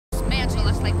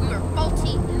like we were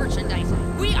faulty merchandise.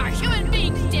 We are human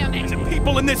beings, damn it! And the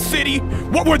people in this city,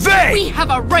 what were they? We have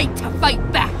a right to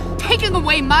fight back. Taking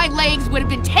away my legs would have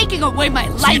been taking away my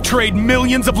life. So you trade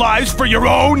millions of lives for your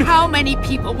own? How many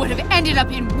people would have ended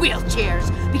up in wheelchairs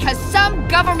because some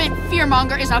government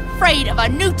fearmonger is afraid of a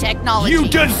new technology? You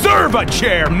deserve a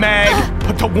chair, Mag!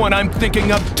 But the one I'm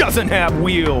thinking of doesn't have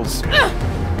wheels.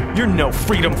 You're no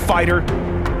freedom fighter.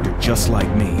 You're just like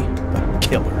me, a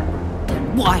killer.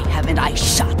 Then why haven't I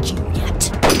shot you yet?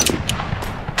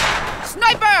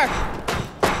 Sniper!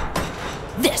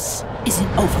 This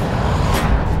isn't over.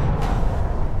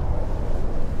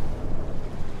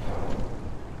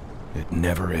 It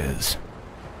never is.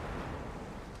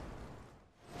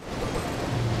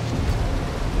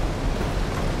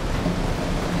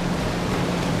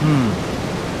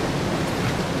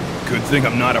 Good thing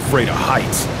I'm not afraid of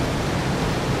heights.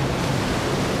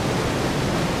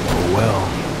 Oh well.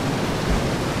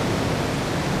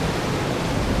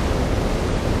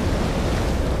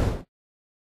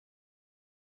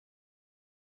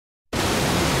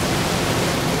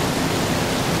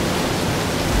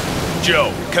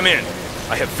 Joe, come in.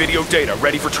 I have video data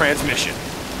ready for transmission.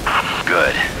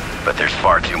 Good, but there's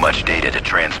far too much data to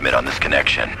transmit on this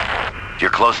connection.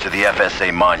 You're close to the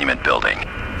FSA Monument building.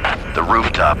 The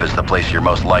rooftop is the place you're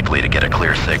most likely to get a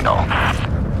clear signal.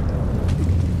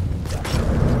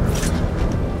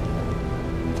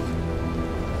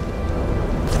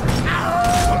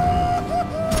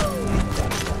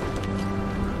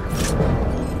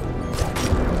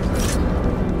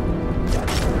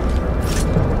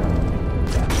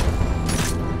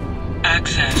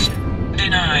 Access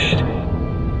denied.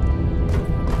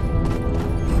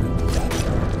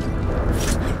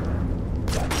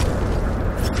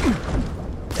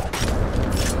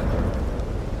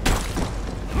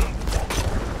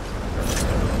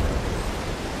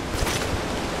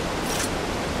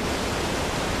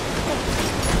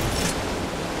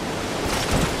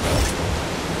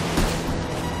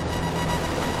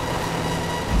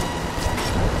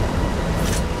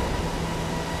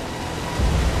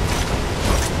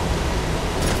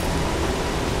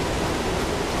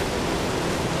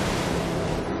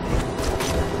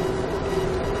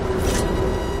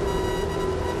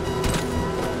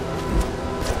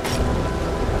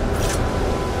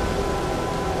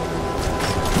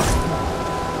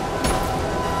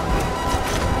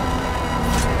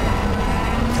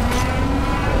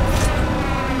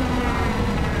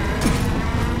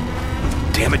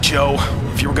 Damn it, Joe.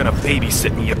 If you were gonna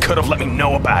babysit me, you could have let me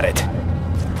know about it.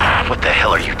 What the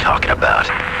hell are you talking about?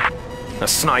 A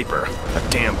sniper. A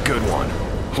damn good one.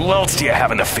 Who else do you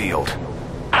have in the field?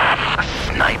 A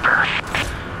sniper?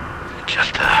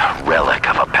 Just a relic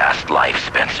of a past life,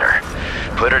 Spencer.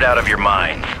 Put it out of your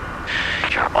mind.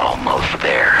 You're almost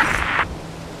there.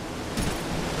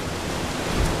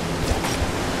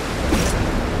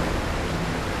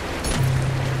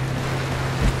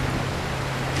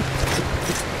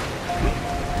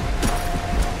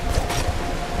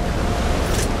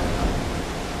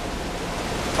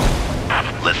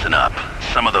 Listen up.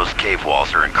 Some of those cave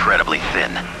walls are incredibly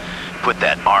thin. Put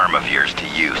that arm of yours to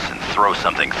use and throw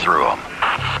something through them.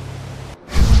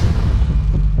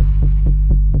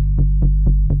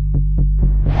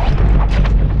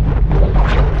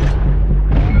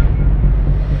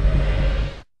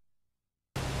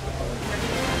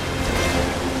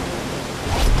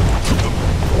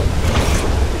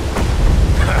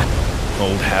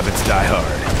 Old habits die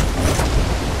hard.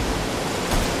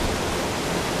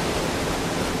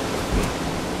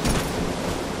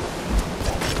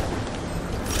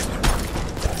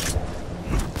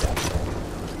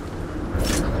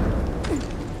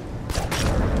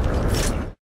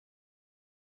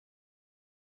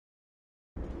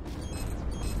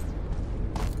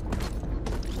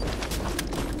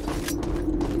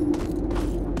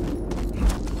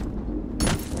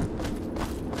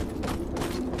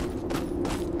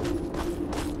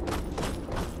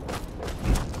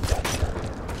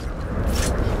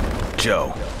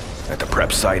 Joe, at the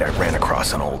prep site I ran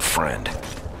across an old friend.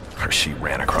 Or she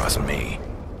ran across me.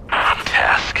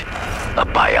 Task. A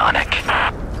Bionic.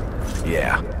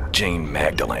 Yeah, Jane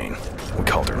Magdalene. We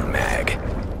called her Mag.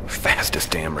 Fastest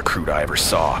damn recruit I ever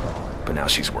saw. But now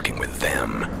she's working with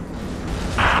them.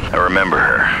 I remember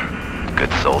her.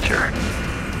 Good soldier.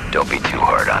 Don't be too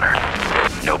hard on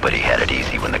her. Nobody had it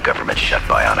easy when the government shut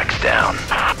Bionics down.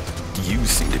 You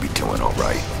seem to be doing all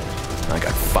right. I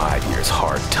got 5 years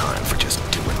hard time for just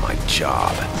doing my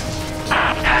job.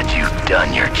 Had you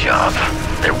done your job,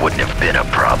 there wouldn't have been a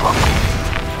problem.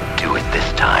 Do it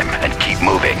this time and keep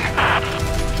moving.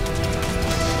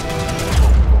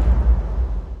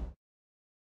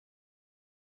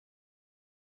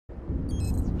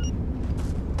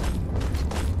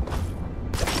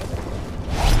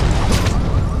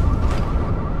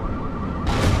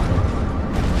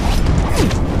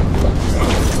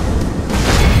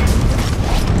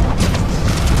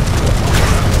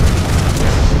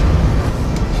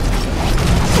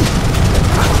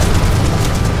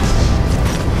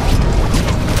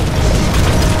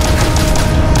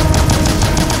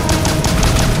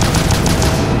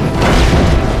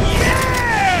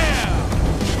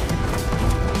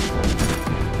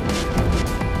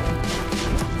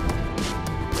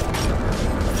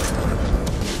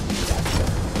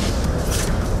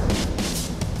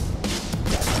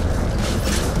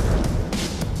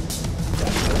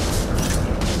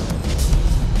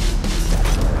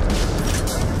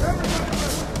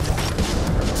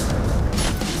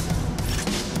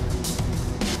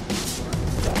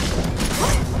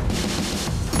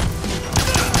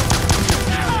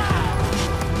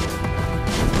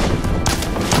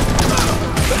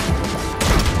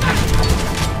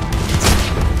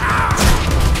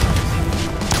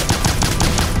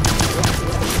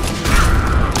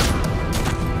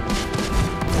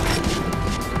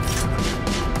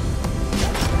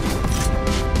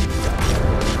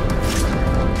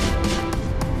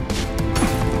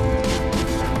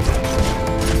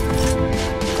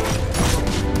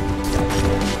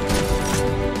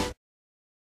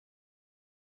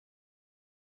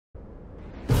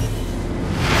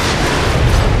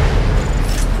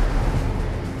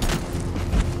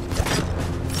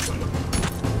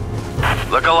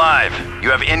 Look alive. You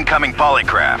have incoming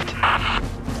polycraft.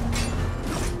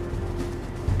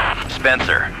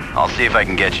 Spencer, I'll see if I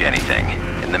can get you anything.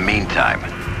 In the meantime,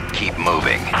 keep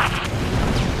moving.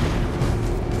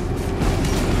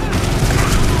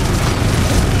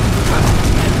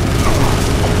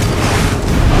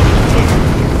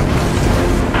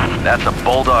 That's a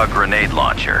Bulldog grenade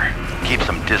launcher. Keep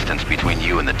some distance between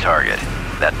you and the target.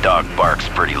 That dog barks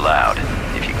pretty loud,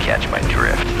 if you catch my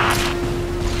drift.